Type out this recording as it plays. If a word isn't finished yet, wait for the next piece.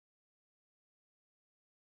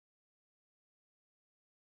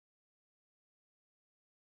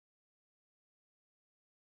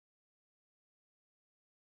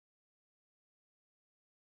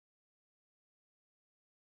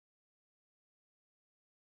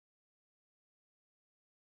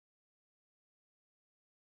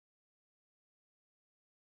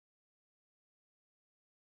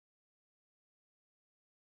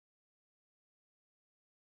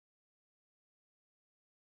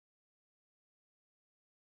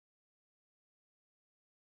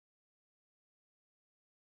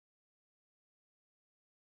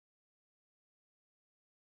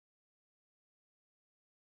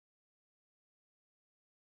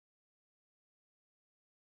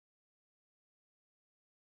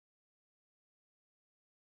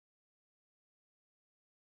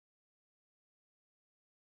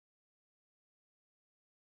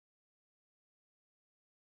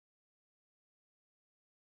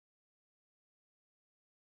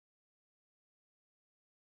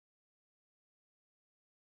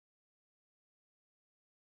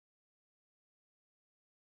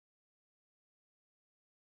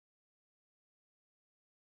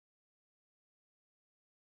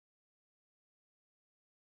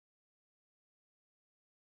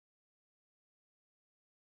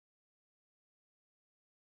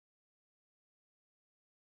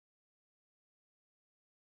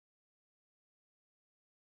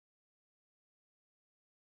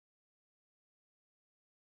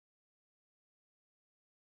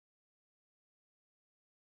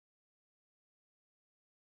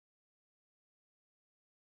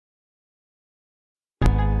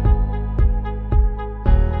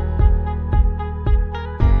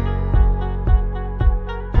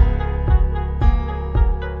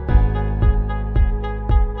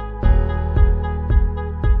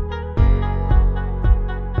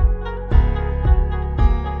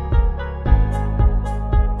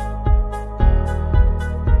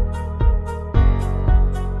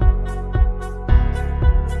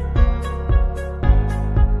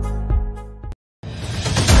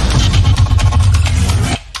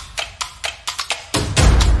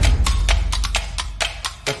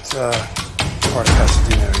Part of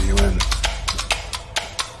Pasadena are you in?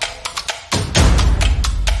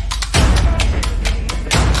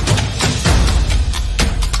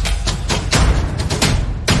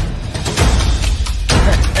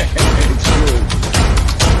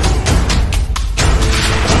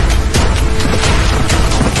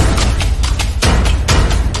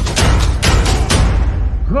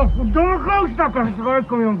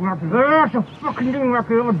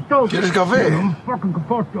 Dit is café. Fucking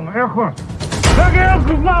kapot, jongen, echt waar. Lekker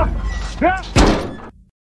heel kapot! Ja?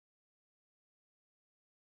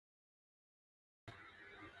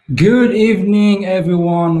 Good evening,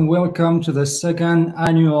 everyone. Welcome to the second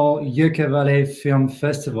annual Yucca Valley Film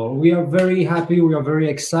Festival. We are very happy, we are very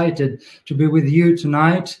excited to be with you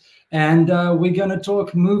tonight. And we're going to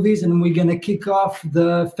talk movies and we're going to kick off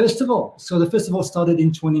the festival. So the festival started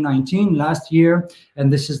in 2019, last year, and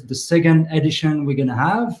this is the second edition we're going to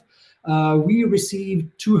have. We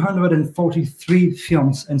received 243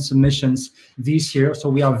 films and submissions this year. So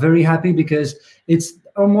we are very happy because it's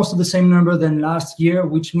almost the same number than last year,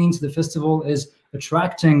 which means the festival is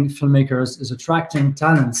attracting filmmakers, is attracting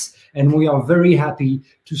talents, and we are very happy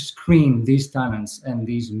to screen these talents and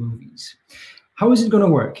these movies. How is it going to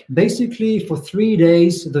work? Basically, for 3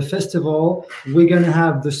 days, the festival, we're going to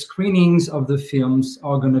have the screenings of the films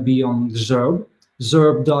are going to be on Drozd,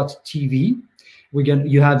 drozd.tv.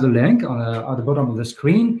 You have the link at the bottom of the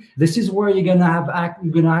screen. This is where you're going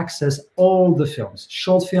to access all the films,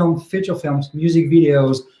 short film, feature films, music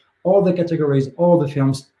videos, all the categories, all the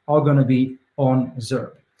films are going to be on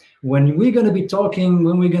Drozd. When we're going to be talking,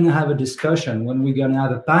 when we're going to have a discussion, when we're going to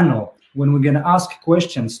have a panel, when we're going to ask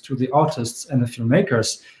questions to the artists and the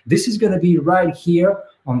filmmakers, this is going to be right here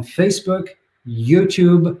on Facebook,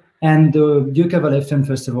 YouTube, and the Yucca Valley Film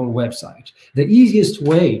Festival website. The easiest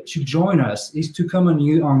way to join us is to come on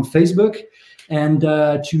Facebook and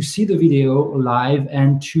to see the video live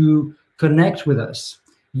and to connect with us.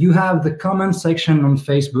 You have the comment section on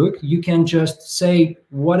Facebook. You can just say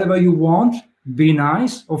whatever you want, be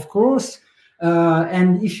nice, of course.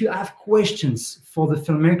 And if you have questions for the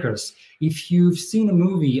filmmakers, if you've seen a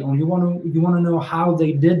movie and you want to know how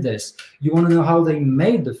they did this, you want to know how they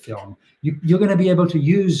made the film, you're going to be able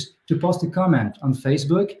to post a comment on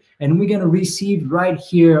Facebook, and we're going to receive right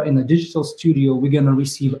here in the digital studio, we're going to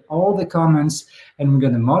receive all the comments and we're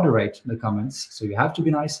going to moderate the comments. So you have to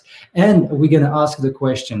be nice, and we're going to ask the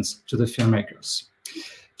questions to the filmmakers.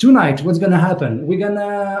 Tonight, what's going to happen? We're going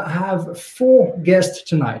to have 4 guests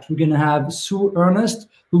tonight. We're going to have Earnest,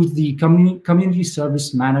 who's the community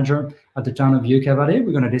service manager at the town of Yucca Valley.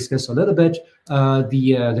 We're going to discuss a little bit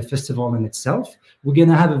the festival in itself. We're going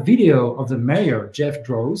to have a video of the mayor,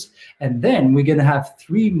 Drozd, and then we're going to have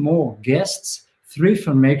 3 more guests, 3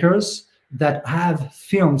 filmmakers that have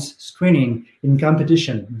films screening in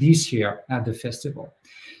competition this year at the festival.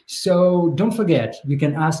 So don't forget, you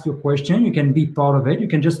can ask your question, you can be part of it, you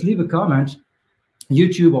can just leave a comment,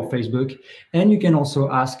 YouTube or Facebook, and you can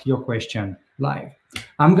also ask your question live.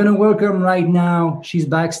 I'm going to welcome right now, she's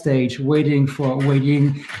backstage waiting. We're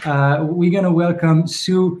going to welcome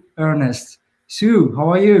Earnest. Sue,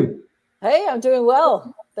 how are you? Hey, I'm doing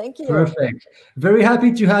well. Thank you. Perfect. Very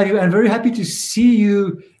happy to have you and very happy to see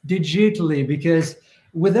you digitally, because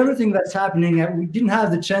with everything that's happening, we didn't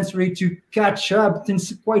have the chance really to catch up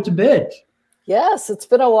since quite a bit. Yes, it's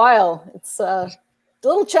been a while. It's a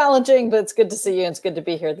little challenging, but it's good to see you, and it's good to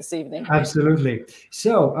be here this evening. Absolutely.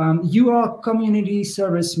 So you are community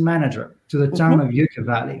service manager to the town of Yucca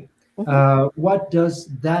Valley. What does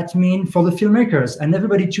that mean for the filmmakers and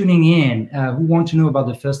everybody tuning in who want to know about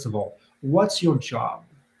the festival? What's your job?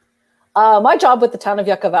 My job with the town of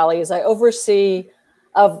Yucca Valley is I oversee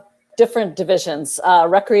of different divisions,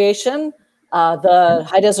 recreation, the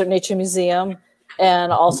High Desert Nature Museum,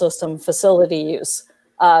 and also some facility use.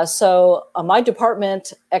 So my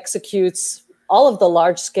department executes all of the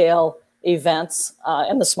large-scale events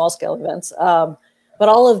and the small-scale events, but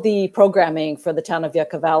all of the programming for the town of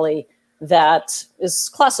Yucca Valley that is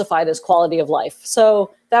classified as quality of life.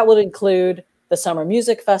 So that would include the Summer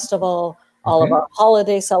Music Festival, all of our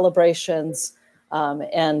holiday celebrations,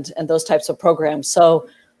 and those types of programs. So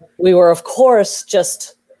we were, of course,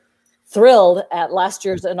 just thrilled at last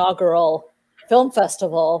year's inaugural film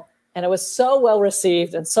festival, and it was so well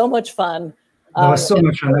received and so much fun. That was so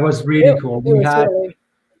much fun. That was really cool. We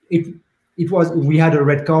had a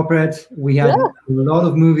red carpet. We had a lot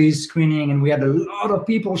of movies screening, and we had a lot of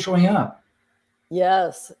people showing up.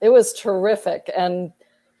 Yes, it was terrific, and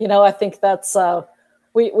I think that's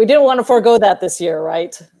we didn't want to forego that this year,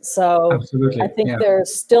 right? So absolutely, I think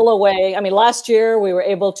there's still a way. I mean, last year we were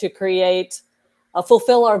able to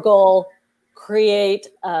fulfill our goal, create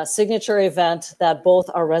a signature event that both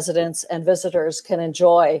our residents and visitors can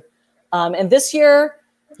enjoy. And this year,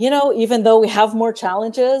 you know, even though we have more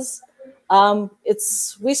challenges,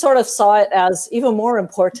 we sort of saw it as even more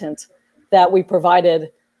important that we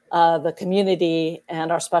provided the community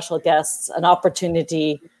and our special guests an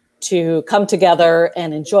opportunity to come together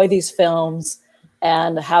and enjoy these films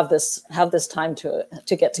and have this time to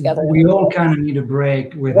get together. We all kind of need a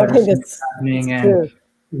break with everything that's happening, and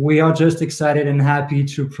we are just excited and happy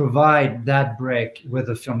to provide that break with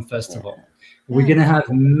the film festival. Yeah. We're going to have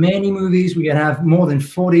many movies. We're going to have more than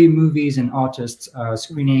 40 movies and artists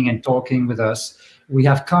screening and talking with us. We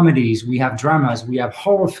have comedies, we have dramas, we have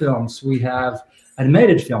horror films, we have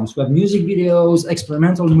animated films, we have music videos,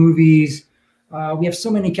 experimental movies. We have so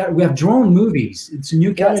many. We have drone movies. It's a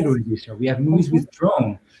new category this year. We have movies with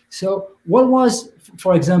drone. So what was,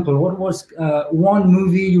 for example, what was one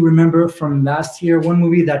movie you remember from last year? One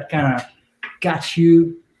movie that kind of got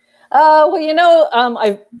you? Well, you know,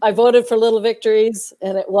 I voted for Little Victories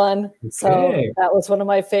and it won. Okay. So that was one of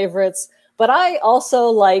my favorites. But I also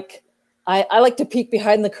like, I like to peek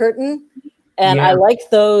behind the curtain, and I like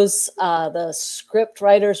those, the script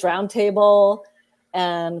writers roundtable,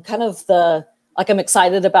 and kind of like I'm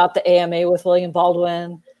excited about the AMA with William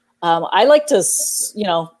Baldwin. I like to, you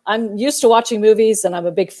know, I'm used to watching movies and I'm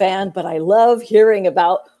a big fan, but I love hearing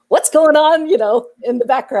about what's going on, you know, in the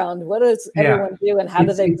background. What does everyone do, and how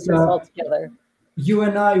do they put it all together? You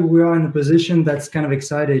and I, we are in a position that's kind of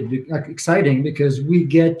exciting because we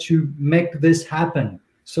get to make this happen.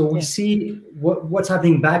 So we see what's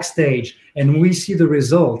happening backstage, and we see the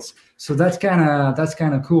results. So that's kind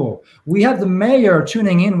of cool. We have the mayor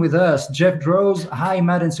tuning in with us, Jeff Drozd. Hi,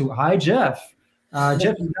 Matt and Sue. Hi, Jeff.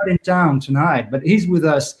 Jeff is not in town tonight, but he's with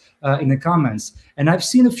us in the comments. And I've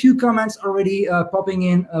seen a few comments already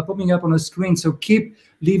popping up on the screen. So keep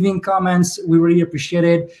leaving comments. We really appreciate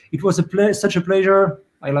it. It was such a pleasure.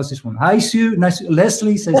 I lost this one. Hi, Sue. Nice.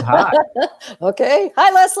 Leslie says hi. Okay.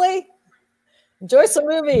 Hi, Leslie. Enjoy some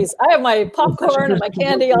movies. I have my popcorn and my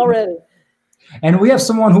candy already. And we have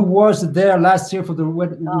someone who was there last year for the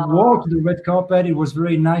walk to the red carpet. It was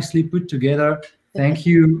very nicely put together. Thank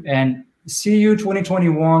you. And see you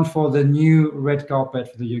 2021 for the new red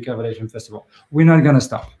carpet for the Yucca Valley Film Festival. We're not going to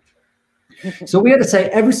stop. So we had to say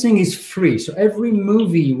everything is free. So every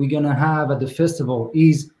movie we're going to have at the festival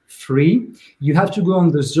is free. You have to go on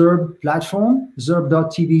the Zerb platform,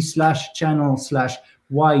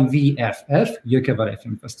 zerb.tv/channel/YVFF, Yucca Valley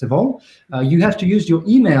Film Festival. You have to use your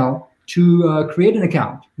email to create an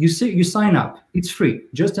account. You sign up. It's free.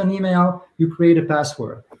 Just an email. You create a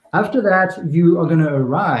password. After that, you are going to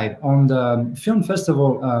arrive on the Film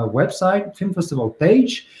Festival website, Film Festival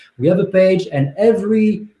page. We have a page, and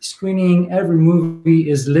every screening, every movie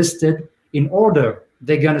is listed in order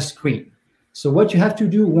they're going to screen. So what you have to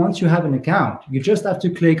do once you have an account, you just have to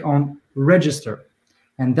click on register.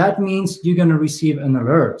 And that means you're going to receive an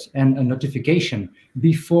alert and a notification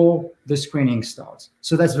before the screening starts.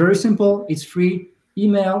 So that's very simple. It's free.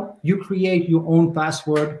 Email, you create your own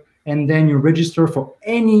password, and then you register for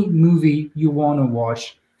any movie you want to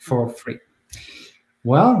watch for free.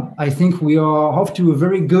 Well, I think we are off to a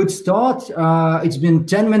very good start. It's been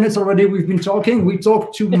 10 minutes already. We've been talking. We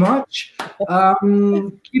talk too much.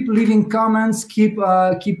 Keep leaving comments. Keep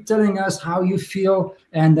telling us how you feel,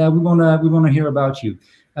 and we wanna hear about you.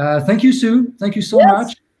 Thank you, Sue. Thank you so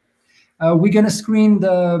much. We're gonna screen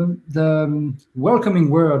the welcoming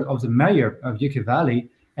word of the mayor of Yucca Valley,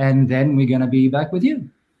 and then we're gonna be back with you.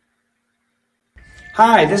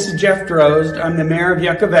 Hi, this is Jeff Drozd. I'm the mayor of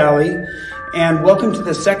Yucca Valley, and welcome to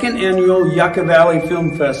the second annual Yucca Valley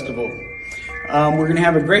Film Festival. We're going to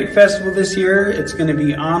have a great festival this year. It's going to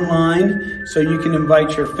be online, so you can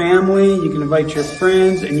invite your family, you can invite your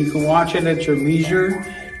friends, and you can watch it at your leisure.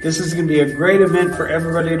 This is going to be a great event for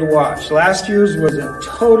everybody to watch. Last year's was a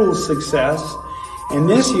total success, and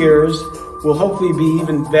this year's will hopefully be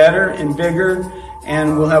even better and bigger,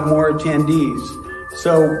 and we'll have more attendees.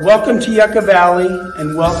 So welcome to Yucca Valley,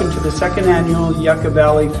 and welcome to the second annual Yucca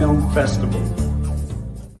Valley Film Festival.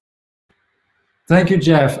 Thank you,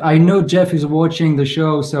 Jeff. I know Jeff is watching the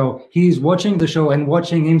show, so he's watching the show and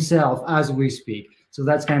watching himself as we speak. So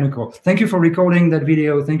that's kind of cool. Thank you for recording that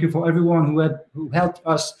video. Thank you for everyone who helped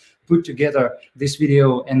us put together this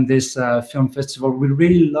video and this film festival. We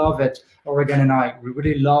really love it, Oregon and I. We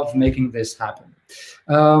really love making this happen.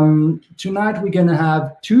 Tonight we're gonna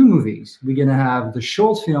have two movies. We're gonna have the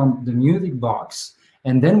short film, The Music Box,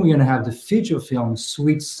 and then we're gonna have the feature film,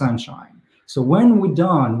 Sweet Sunshine. So when we're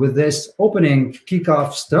done with this opening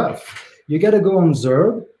kickoff stuff, you gotta go on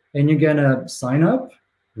Zerb and you're gonna sign up,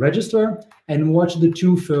 register, and watch the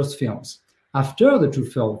two first films. after the two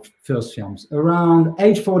first films, around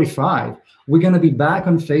 8:45, we're going to be back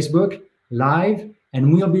on Facebook live,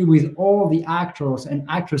 and we'll be with all the actors and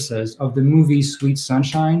actresses of the movie Sweet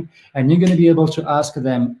Sunshine, and you're going to be able to ask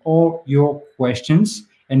them all your questions.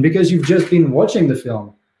 And because you've just been watching the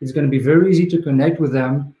film, it's going to be very easy to connect with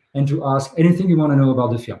them and to ask anything you want to know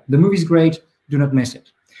about the film. The movie's great. Do not miss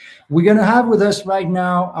it. We're going to have with us right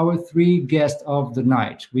now our three guests of the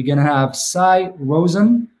night. We're going to have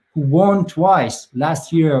Rosen, who won twice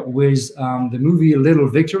last year with the movie Little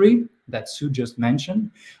Victory that Sue just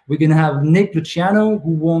mentioned. We're going to have Luciano,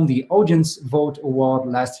 who won the Audience Vote Award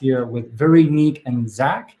last year with Very Nick and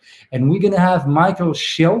Zach. And we're going to have Michael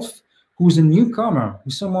Schilf, who's a newcomer,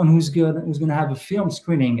 who's someone who's going to have a film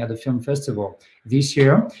screening at the film festival this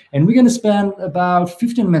year. And we're going to spend about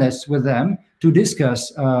 15 minutes with them to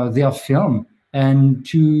discuss their film and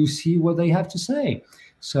to see what they have to say.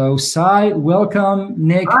 So, Sai, welcome.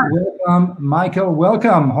 Nick, welcome. Michael,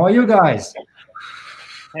 welcome. How are you guys?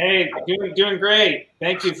 Hey, doing great.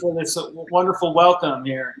 Thank you for this wonderful welcome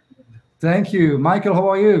here. Thank you. Michael, how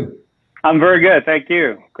are you? I'm very good. Thank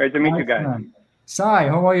you. Great to meet you guys. Sai,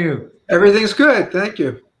 how are you? Everything's good. Thank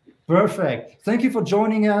you. Perfect. Thank you for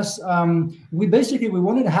joining us. We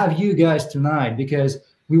wanted to have you guys tonight because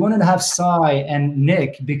we wanted to have Sai and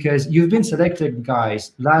Nick because you've been selected,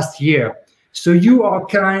 guys, last year. So you are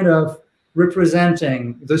kind of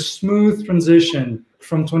representing the smooth transition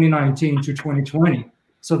from 2019 to 2020.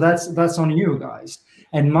 So that's on you guys.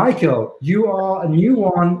 And Michael, you are a new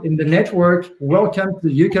one in the network. Welcome to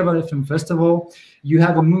the Yucca Valley Film Festival. You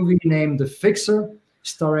have a movie named The Fixer,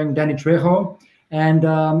 starring Danny Trejo. And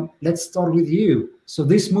let's start with you. So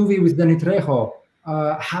this movie with Danny Trejo,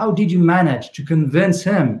 how did you manage to convince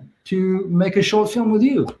him to make a short film with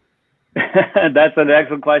you? That's an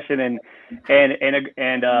excellent question, and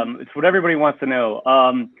it's what everybody wants to know.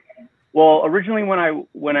 Well, originally when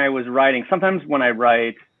I was writing, sometimes when I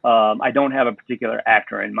write, I don't have a particular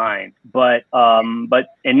actor in mind, but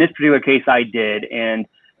in this particular case, I did. And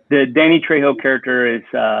the Danny Trejo character is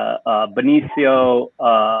Benicio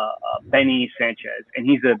Benny Sanchez, and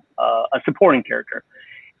he's a supporting character.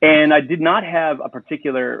 And I did not have a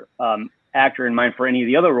particular actor in mind for any of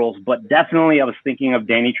the other roles, but definitely I was thinking of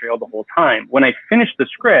Danny Trejo the whole time. When I finished the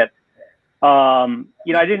script, I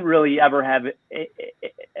didn't really ever have it.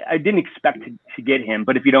 I didn't expect to get him,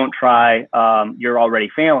 but if you don't try, you're already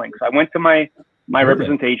failing. So I went to my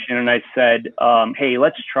representation and I said, hey,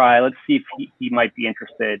 let's try. Let's see if he might be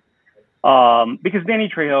interested. Because Danny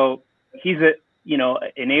Trejo, he's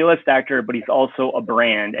an A-list actor, but he's also a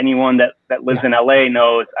brand. Anyone that lives in LA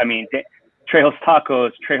knows, I mean, Trejo's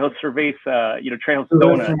Tacos, Trejo's Cerveza, Trejo's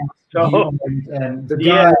Donuts. So and the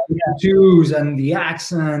guy with the tattoos and the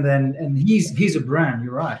accent, and he's a brand.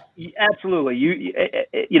 You're right. Absolutely.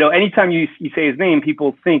 Anytime you say his name,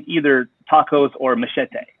 people think either tacos or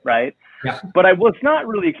machete, right? Yeah. But I was not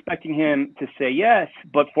really expecting him to say yes.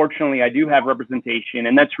 But fortunately, I do have representation,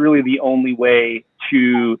 and that's really the only way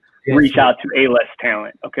to reach out to A-list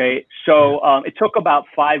talent. Okay, so it took about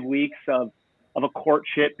 5 weeks of a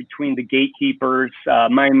courtship between the gatekeepers,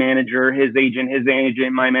 my manager, his agent,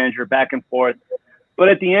 my manager, back and forth. But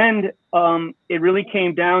at the end, it really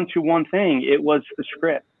came down to one thing. It was the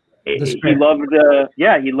script. He loved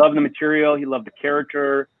he loved the material. He loved the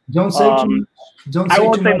character. Don't say too much. I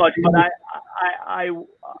won't say much, but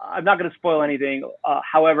I'm not going to spoil anything.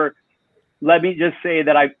 However, let me just say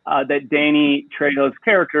that that Danny Trejo's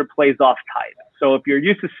character plays off type. So if you're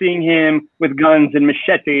used to seeing him with guns and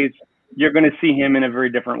machetes, you're going to see him in a very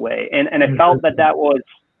different way. And I felt that was,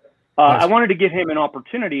 I wanted to give him an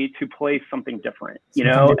opportunity to play something different,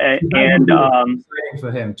 and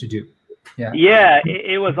for him to do. Yeah,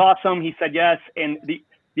 it was awesome. He said yes. And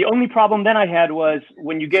the only problem then I had was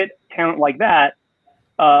when you get talent like that,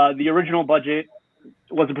 the original budget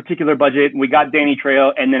was a particular budget. We got Danny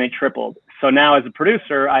Trejo and then it tripled. So now as a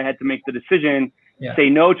producer, I had to make the decision, say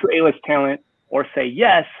no to A-list talent or say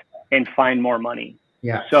yes and find more money.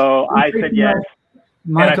 Yeah. So I said yes.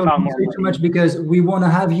 Michael, don't say too much because we want to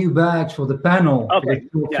have you back for the panel for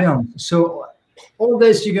the film. So all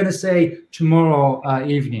this you're going to say tomorrow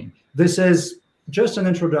evening. This is just an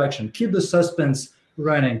introduction. Keep the suspense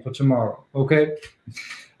running for tomorrow, okay?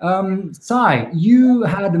 Sai, you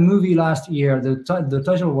had a movie last year. The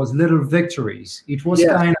title was Little Victories. It was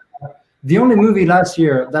kind of the only movie last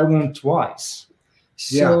year that won twice.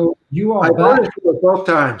 So you are back both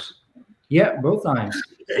times. Yeah, both times.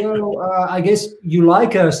 So I guess you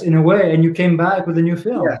like us in a way, and you came back with a new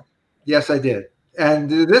film. Yeah. Yes, I did. And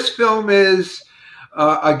this film is,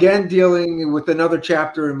 again, dealing with another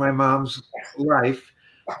chapter in my mom's life.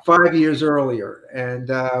 5 years earlier, and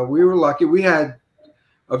we were lucky. We had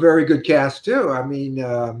a very good cast too. I mean,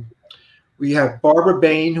 we have Barbara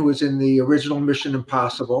Bain, who was in the original Mission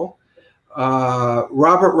Impossible.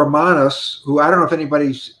 Robert Romanus, who I don't know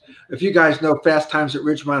if you guys know Fast Times at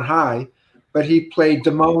Ridgemont High, but he played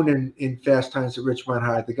Damone in Fast Times at Ridgemont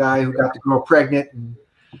High, the guy who got the girl pregnant and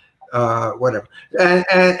whatever.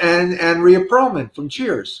 And Rhea Perlman from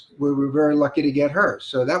Cheers. We were very lucky to get her.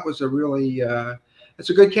 So that was a really it's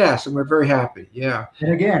a good cast, and we're very happy. Yeah.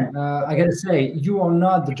 And again, I got to say, you are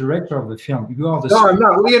not the director of the film. You are the. No, I'm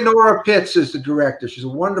not. Leonora Pitts is the director. She's a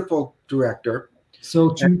wonderful director. So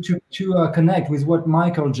to connect with what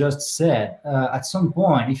Michael just said, at some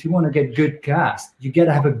point, if you want to get good cast, you got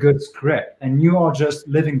to have a good script, and you are just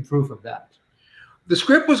living proof of that. The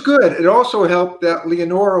script was good. It also helped that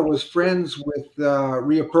Leonora was friends with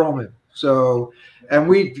Rhea Perlman. So, and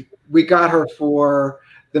we got her for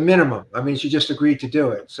the minimum. I mean, she just agreed to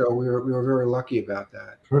do it. So we were very lucky about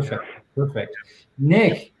that. Perfect, perfect.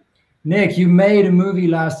 Nick, you made a movie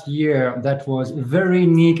last year that was very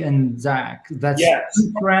Nick and Zach. That's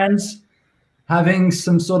two friends having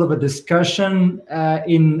some sort of a discussion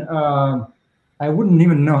in, I wouldn't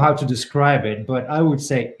even know how to describe it, but I would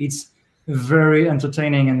say it's very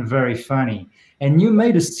entertaining and very funny. And you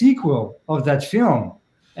made a sequel of that film.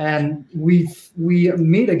 And we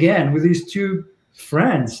meet again with these two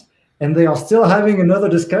friends, and they are still having another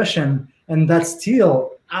discussion, and that's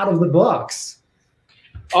still out of the box.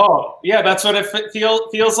 Oh, yeah, that's what it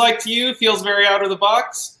feels like to you? Feels very out of the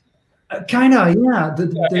box? Kind of, yeah.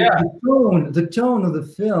 The tone of the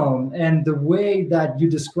film and the way that you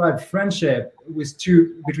describe friendship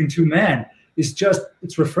between two men is just,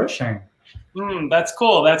 it's refreshing. That's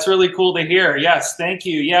cool. That's really cool to hear. Yes, thank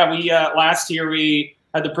you. Yeah, we last year we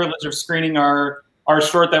had the privilege of screening our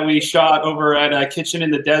short that we shot over at a Kitchen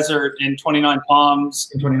in the Desert in 29 Palms.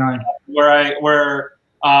 In 29. Where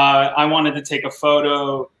I wanted to take a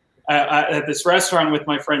photo at this restaurant with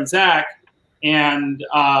my friend Zach, and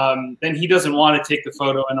then he doesn't want to take the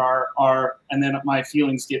photo, and then my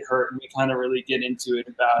feelings get hurt, and we kind of really get into it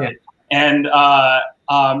about it. And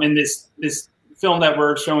in this film that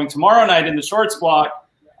we're showing tomorrow night in the Shorts block,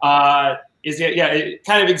 it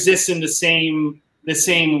kind of exists in the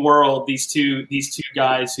same world. These two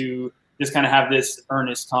guys who just kind of have this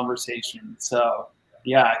earnest conversation. So.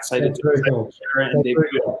 Yeah, excited to share it and debut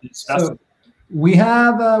it. So we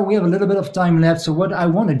have a little bit of time left. So what I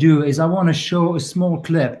want to do is I want to show a small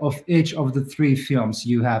clip of each of the three films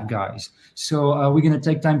you have, guys. So we're going to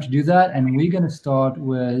take time to do that, and we're going to start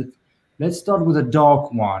with, let's start with a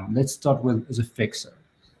dark one. Let's start with The Fixer.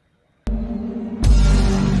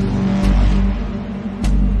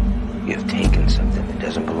 You've taken something that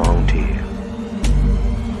doesn't belong to you.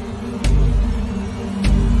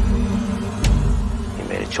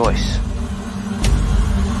 Made a choice.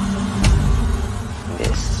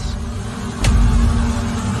 This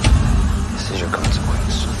is your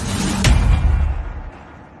consequence.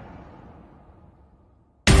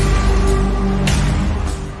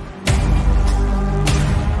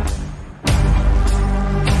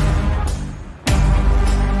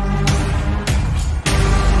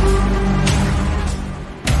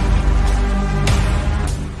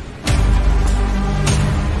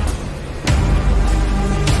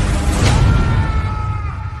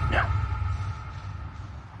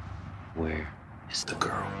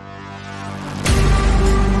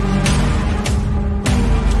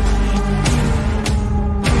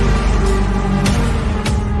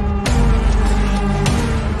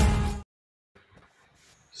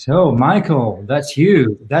 So, Michael, that's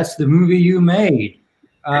you. That's the movie you made.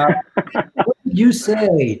 What did you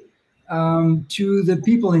say to the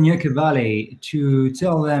people in Yucca Valley to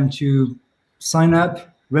tell them to sign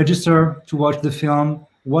up, register to watch the film?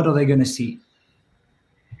 What are they going to see?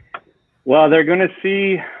 Well, they're going to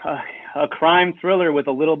see a crime thriller with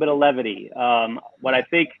a little bit of levity. What I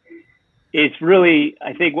think is really,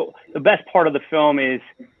 the best part of the film is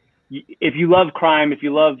if you love crime, if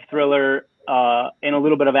you love thriller, and a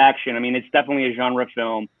little bit of action. I mean, it's definitely a genre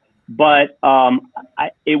film, but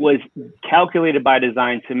it was calculated by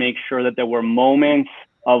design to make sure that there were moments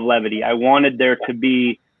of levity. I wanted there to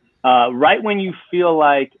be, right when you feel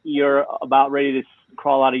like you're about ready to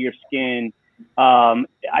crawl out of your skin,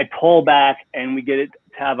 I pull back and we get it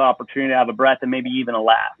to have an opportunity to have a breath and maybe even a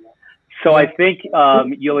laugh. So I think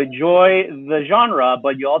you'll enjoy the genre,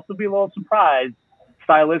 but you'll also be a little surprised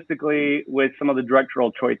stylistically with some of the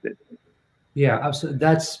directorial choices. Yeah, absolutely.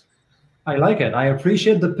 I like it. I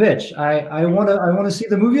appreciate the pitch. I want to see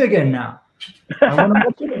the movie again now. I want to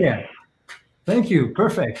watch it again. Thank you.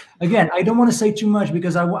 Perfect. Again, I don't want to say too much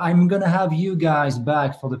because I'm going to have you guys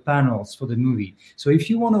back for the panels for the movie. So if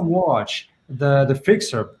you want to watch the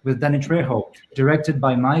Fixer with Danny Trejo, directed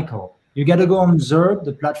by Michael, you got to go on Zerb,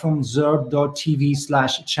 the platform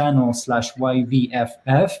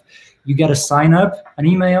zerb.tv/channel/YVFF. You got to sign up, an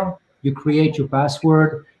email, you create your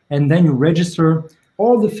password, and then you register.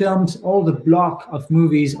 All the films, all the block of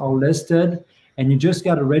movies are listed, and you just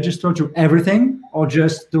got to register to everything or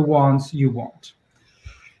just the ones you want.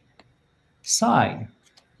 Sai,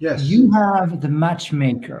 Yes. you have the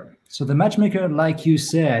Matchmaker. So the Matchmaker, like you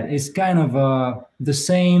said, is kind of the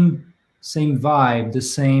same vibe, the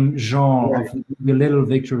same genre of the Little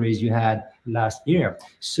Victories you had last year.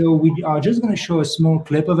 So we are just going to show a small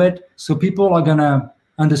clip of it so people are going to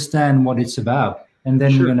understand what it's about. And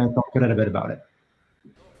then we're going to talk a little bit about it.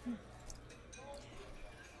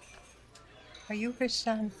 Are you her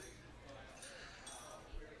son?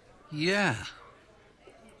 Yeah.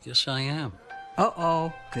 Yes, I am.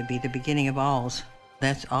 Uh-oh. Could be the beginning of alls.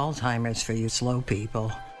 That's Alzheimer's for you slow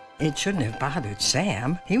people. It shouldn't have bothered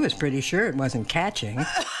Sam. He was pretty sure it wasn't catching.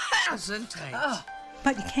 Gesundheit.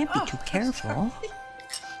 But you can't be too careful.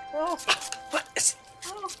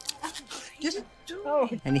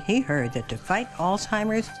 And he heard that to fight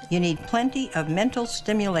Alzheimer's, you need plenty of mental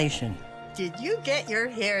stimulation. Did you get your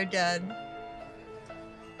hair done?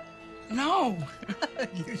 No.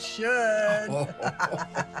 You should.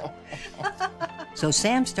 So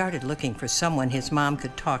Sam started looking for someone his mom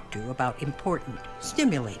could talk to about important,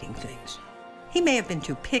 stimulating things. He may have been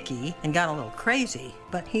too picky and got a little crazy,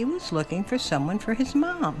 but he was looking for someone for his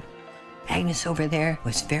mom. Agnes over there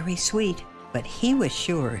was very sweet, but he was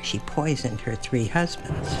sure she poisoned her 3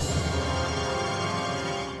 husbands.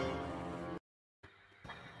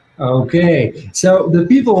 Okay, so the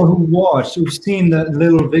people who've seen the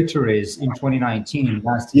Little Victories in 2019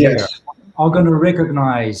 last year are going to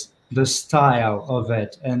recognize the style of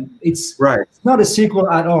it, and it's not a sequel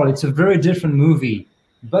at all. It's a very different movie,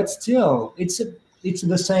 but still, it's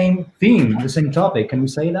the same theme, the same topic. Can we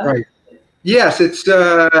say that? Right. Yes, it's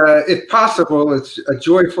if possible, it's a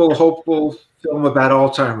joyful, hopeful film about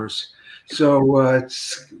Alzheimer's. So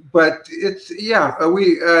it's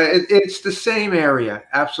the same area.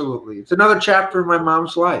 Absolutely, it's another chapter in my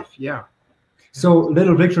mom's life. Yeah. So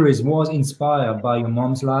Little Victories was inspired by your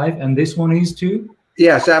mom's life, and this one is too.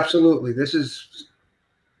 Yes, absolutely. This is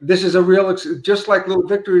a real, just like Little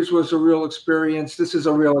Victories was a real experience. This is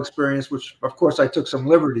a real experience, which of course I took some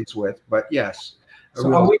liberties with, but yes.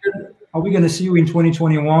 So are we going to see you in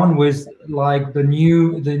 2021 with like the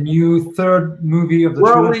new third movie of the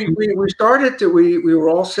trilogy? We started to we were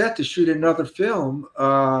all set to shoot another film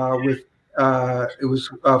with it was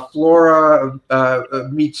Flora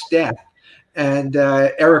Meets Death, and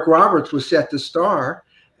Eric Roberts was set to star,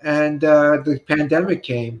 and the pandemic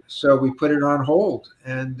came, so we put it on hold.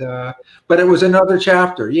 And but it was another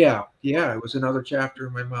chapter. Yeah, it was another chapter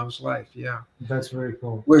in my mom's life. Yeah, that's very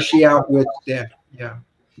cool. Where she outwits death. Yeah.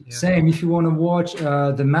 Same. If you want to watch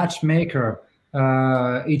the Matchmaker,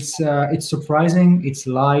 it's surprising, it's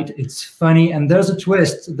light, it's funny, and there's a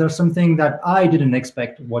twist. There's something that I didn't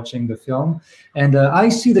expect watching the film, and I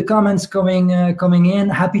see the comments coming in.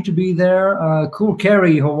 Happy to be there. Cool,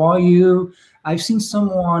 Carrie. How are you? I've seen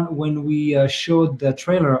someone when we showed the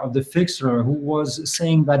trailer of The Fixer who was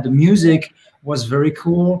saying that the music was very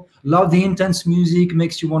cool. Love the intense music,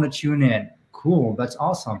 makes you want to tune in. Cool, that's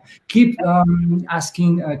awesome. Keep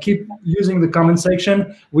keep using the comment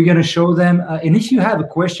section. We're going to show them. And if you have a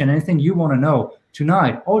question, anything you want to know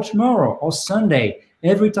tonight or tomorrow or Sunday,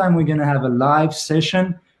 every time we're going to have a live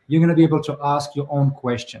session, you're going to be able to ask your own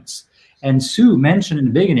questions. And Sue mentioned in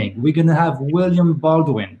the beginning, we're going to have William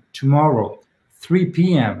Baldwin tomorrow, 3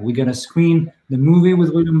 p.m. We're going to screen the movie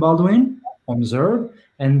with William Baldwin on Zerb.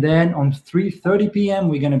 And then on 3:30 p.m.,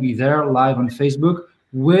 we're going to be there live on Facebook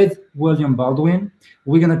with William Baldwin.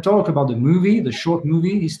 We're going to talk about the movie, the short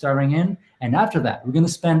movie he's starring in. And after that, we're going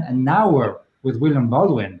to spend an hour with William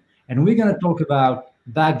Baldwin. And we're going to talk about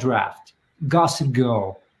Backdraft, Gossip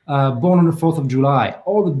Girl, Born on the 4th of July,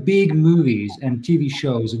 all the big movies and TV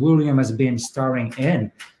shows William has been starring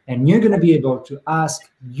in. And you're going to be able to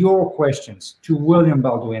ask your questions to William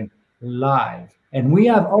Baldwin live. And we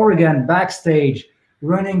have Oregon backstage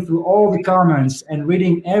running through all the comments and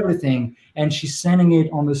reading everything, and she's sending it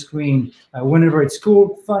on the screen whenever it's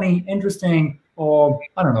cool, funny, interesting, or,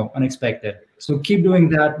 I don't know, unexpected. So keep doing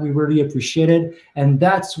that. We really appreciate it. And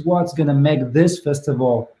that's what's going to make this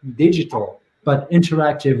festival digital, but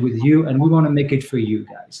interactive with you, and we want to make it for you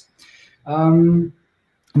guys.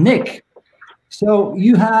 Nick, So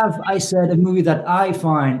you have, I said, a movie that I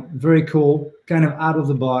find very cool, kind of out of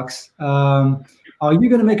the box. Are you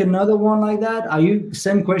going to make another one like that? Are you,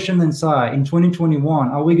 same question inside, in 2021,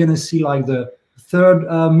 are we going to see like the third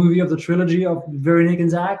movie of the trilogy of Veronique and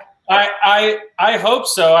Zach? I hope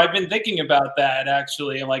so. I've been thinking about that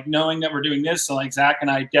actually, and like knowing that we're doing this, so like Zach and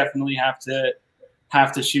I definitely have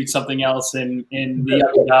to shoot something else in the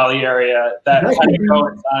Yucca Valley area that kind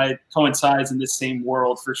of coincides in the same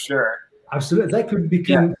world for sure. Absolutely, that could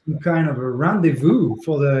become kind of a rendezvous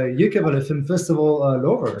for the Yucca Valley Film Festival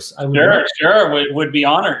lovers. I would would be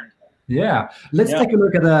honored. Yeah, let's take a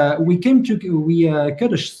look at we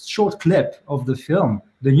cut a short clip of the film,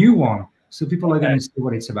 the new one, so people are going to see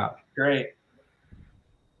what it's about. Great.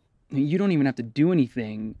 You don't even have to do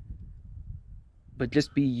anything, but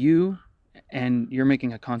just be you, and you're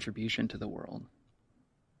making a contribution to the world.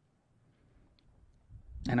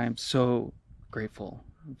 And I'm so grateful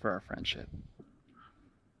for our friendship.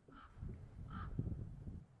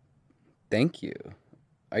 Thank you.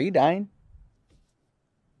 Are you dying?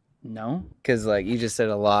 No. Because, like, you just said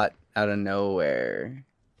a lot out of nowhere.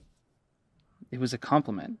 It was a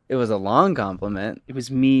compliment. It was a long compliment. It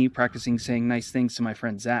was me practicing saying nice things to my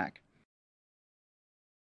friend Zach.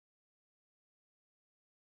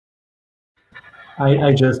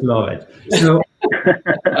 I just love it. So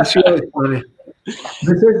that's really funny.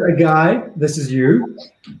 This is a guy, this is you,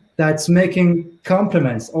 that's making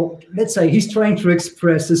compliments, or let's say he's trying to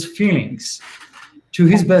express his feelings to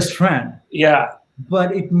his best friend. Yeah.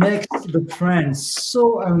 But it makes the friend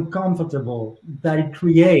so uncomfortable that it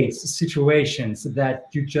creates situations that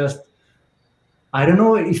you just, I don't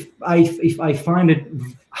know if I find it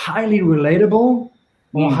highly relatable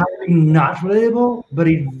or highly not relatable, but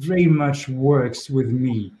it very much works with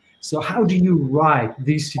me. So how do you write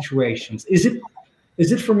these situations? Is it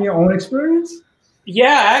from your own experience?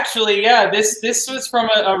 Yeah, actually, yeah. This was from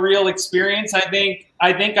a real experience. I think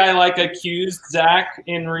I like accused Zach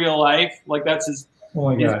in real life. Like that's his. Oh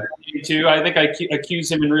my God. Too. I think I accused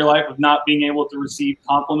him in real life of not being able to receive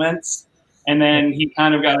compliments, and then he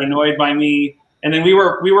kind of got annoyed by me. And then we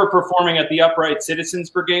were performing at the Upright Citizens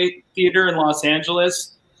Brigade Theater in Los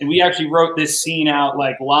Angeles, and we actually wrote this scene out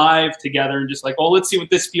like live together, and just like, oh, let's see what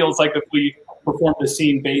this feels like if we performed a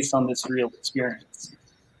scene based on this real experience.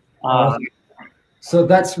 So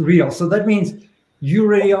that's real. So that means you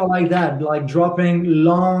really are like that, like dropping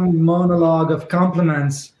long monologue of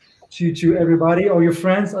compliments to everybody or your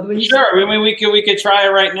friends at least? Sure. I mean, we could try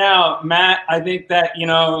it right now. Matt, I think that, you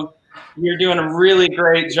know, you're doing a really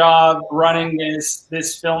great job running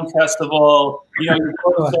this film festival. You know, you're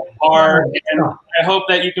working so hard, and I hope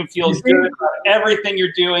that you can feel good about everything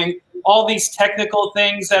you're doing. All these technical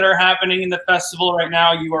things that are happening in the festival right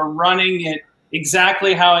now, you are running it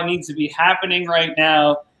exactly how it needs to be happening right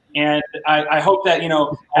now. And I hope that, you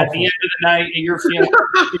know, at the end of the night, you're feeling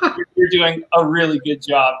you're doing a really good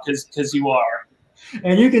job because you are.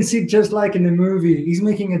 And you can see, just like in the movie, he's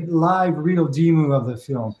making a live, real demo of the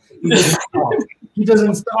film. He doesn't stop. He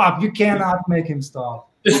doesn't stop. You cannot make him stop.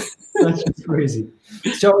 That's just crazy.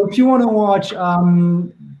 So if you want to watch,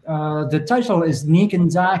 the title is Nick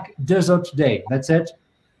and Zach Desert Day. That's it.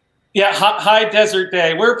 Yeah, High Desert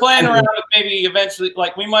Day. We're playing around with maybe eventually,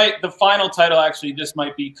 like the final title actually just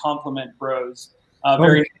might be Compliment Bros.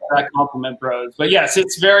 Very Nick and Zach Compliment Bros. But yes,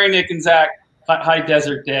 it's very Nick and Zach High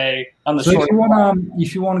Desert Day on the short.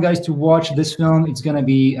 If you want guys to watch this film, it's gonna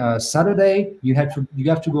be Saturday. You have to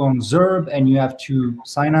go on Zerb and you have to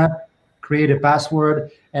sign up, create a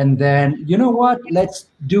password, and then you know what? Let's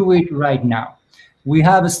do it right now. We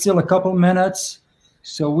have still a couple minutes.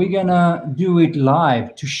 So we're gonna do it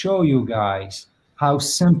live to show you guys how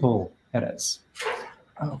simple it is.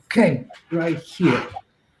 Okay, right here.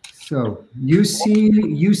 So you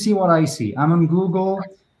see what I see. I'm on Google.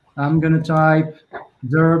 I'm gonna type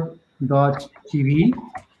derb.tv.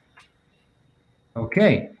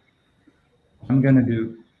 Okay. I'm gonna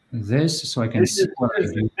do this so I can see what I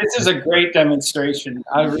do. This is a great demonstration.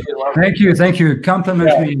 I really love it. Thank you.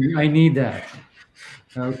 Compliment me. I need that.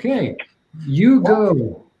 Okay. You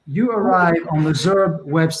arrive on the Zerb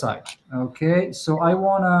website. Okay, so I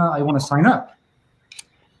wanna sign up.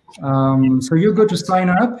 So you go to sign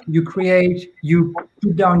up. You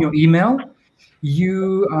put down your email.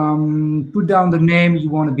 You put down the name you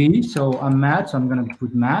want to be. So I'm Matt. So I'm gonna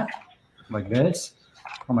put Matt like this.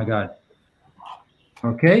 Oh my God.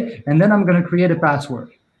 Okay, and then I'm gonna create a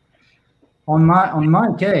password. On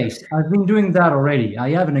my case, I've been doing that already.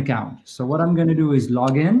 I have an account. So what I'm gonna do is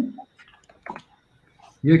log in.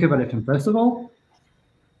 Yucca Valley Film Festival.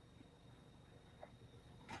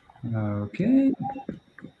 Okay.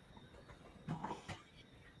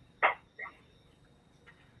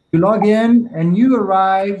 You log in and you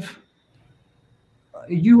arrive.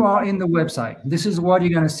 You are in the website. This is what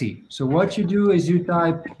you're going to see. So what you do is you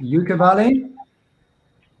type Yucca Valley.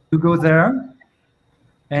 You go there.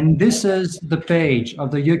 And this is the page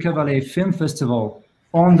of the Yucca Valley Film Festival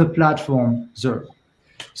on the platform Zerb.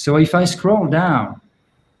 So if I scroll down,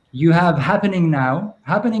 you have Happening Now.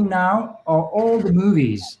 Happening Now are all the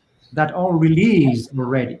movies that are released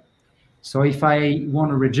already. So if I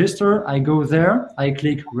want to register, I go there, I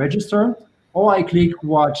click register, or I click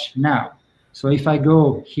watch now. So if I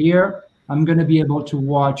go here, I'm going to be able to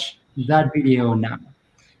watch that video now.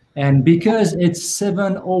 And because it's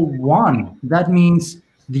 7:01, that means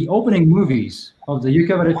the opening movies of the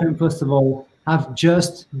Yucca Valley Film Festival have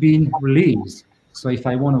just been released. So if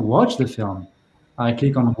I want to watch the film, I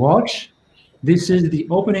click on watch. This is the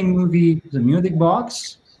opening movie, the music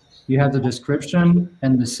box. You have the description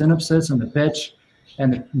and the synopsis and the pitch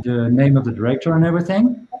and the name of the director and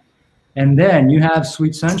everything. And then you have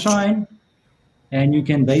Sweet Sunshine, and you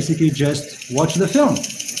can basically just watch the film.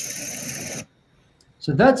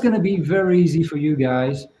 So that's going to be very easy for you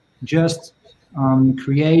guys. Just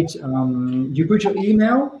create, you put your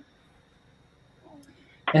email,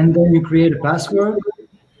 and then you create a password,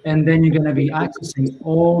 and then you're going to be accessing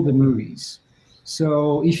all the movies.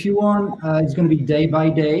 So if you want, it's going to be day by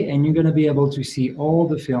day, and you're going to be able to see all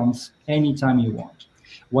the films anytime you want.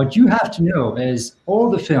 What you have to know is all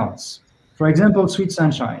the films, for example, Sweet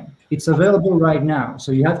Sunshine, it's available right now.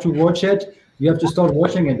 So you have to watch it. You have to start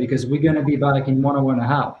watching it because we're going to be back in 1 hour and a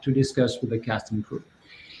half to discuss with the cast and crew.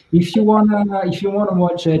 If you wanna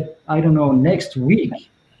watch it, I don't know, next week,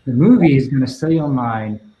 the movie is going to stay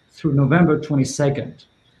online through November 22nd,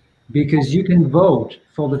 because you can vote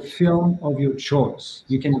for the film of your choice.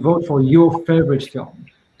 You can vote for your favorite film.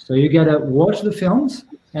 So you got to watch the films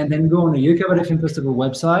and then go on the Yucca Valley Film Festival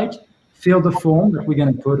website, fill the form that we're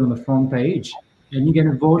going to put on the front page, and you're going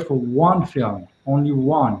to vote for one film, only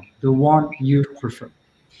one, the one you prefer.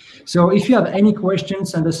 So if you have any questions,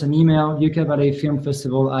 send us an email,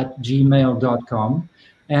 yuccavalleyfilmfestival@gmail.com.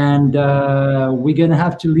 And we're going to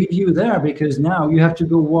have to leave you there because now you have to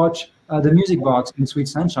go watch the music box in Sweet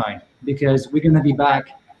Sunshine, because we're going to be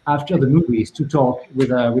back after the movies to talk with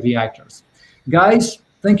the actors. Guys,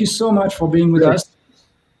 thank you so much for being with us.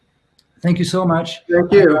 Thank you so much.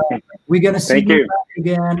 Thank you. We're going to see you back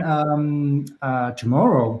again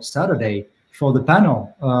tomorrow, Saturday, for the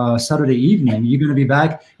panel, Saturday evening. You're going to be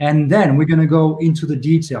back, and then we're going to go into the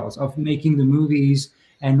details of making the movies.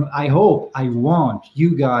 And I want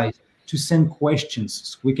you guys to send questions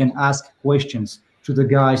so we can ask questions to the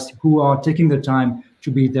guys who are taking the time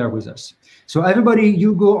to be there with us. So everybody,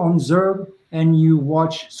 you go on Zerb and you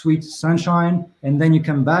watch Sweet Sunshine, and then you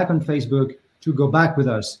come back on Facebook to go back with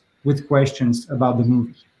us with questions about the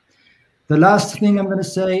movie. The last thing I'm going to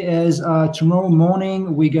say is tomorrow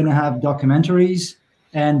morning, we're going to have documentaries,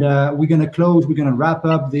 and we're going to wrap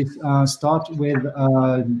up this start with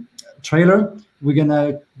trailer. We're going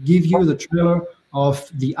to give you the trailer of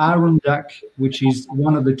The Iron Duck, which is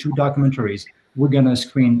one of the 2 documentaries we're going to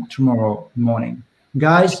screen tomorrow morning.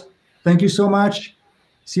 Guys, thank you so much.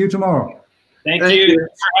 See you tomorrow. Thank you for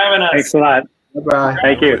having us. Thanks a lot. Bye-bye.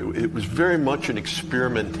 Thank you. It was very much an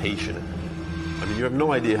experimentation. I mean, you have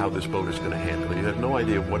no idea how this boat is going to handle it. You have no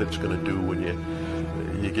idea what it's going to do when you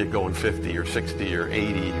get going 50 or 60 or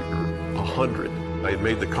 80 or 100. I had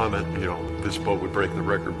made the comment, you know, this boat would break the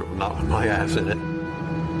record, but not with my ass in it.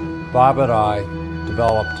 Bob and I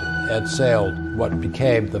developed and sailed what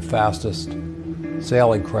became the fastest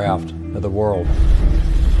sailing craft in the world.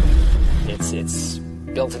 It's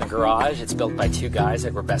built in a garage. It's built by 2 guys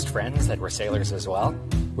that were best friends, that were sailors as well.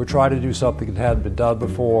 We're trying to do something that hadn't been done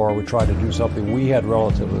before. We're trying to do something we had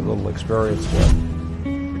relatively little experience with.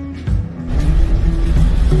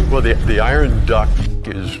 Well, the Iron Duck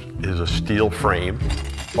is a steel frame,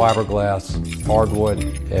 fiberglass, hardwood,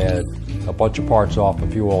 and a bunch of parts off a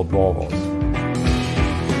few old Volvos.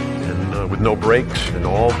 And with no brakes, and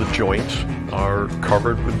all the joints are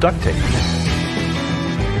covered with duct tape.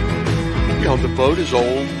 You know, the boat is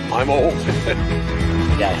old, I'm old.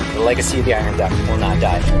 Yeah, the legacy of the Iron Duck will not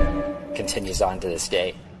die. Continues on to this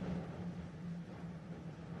day.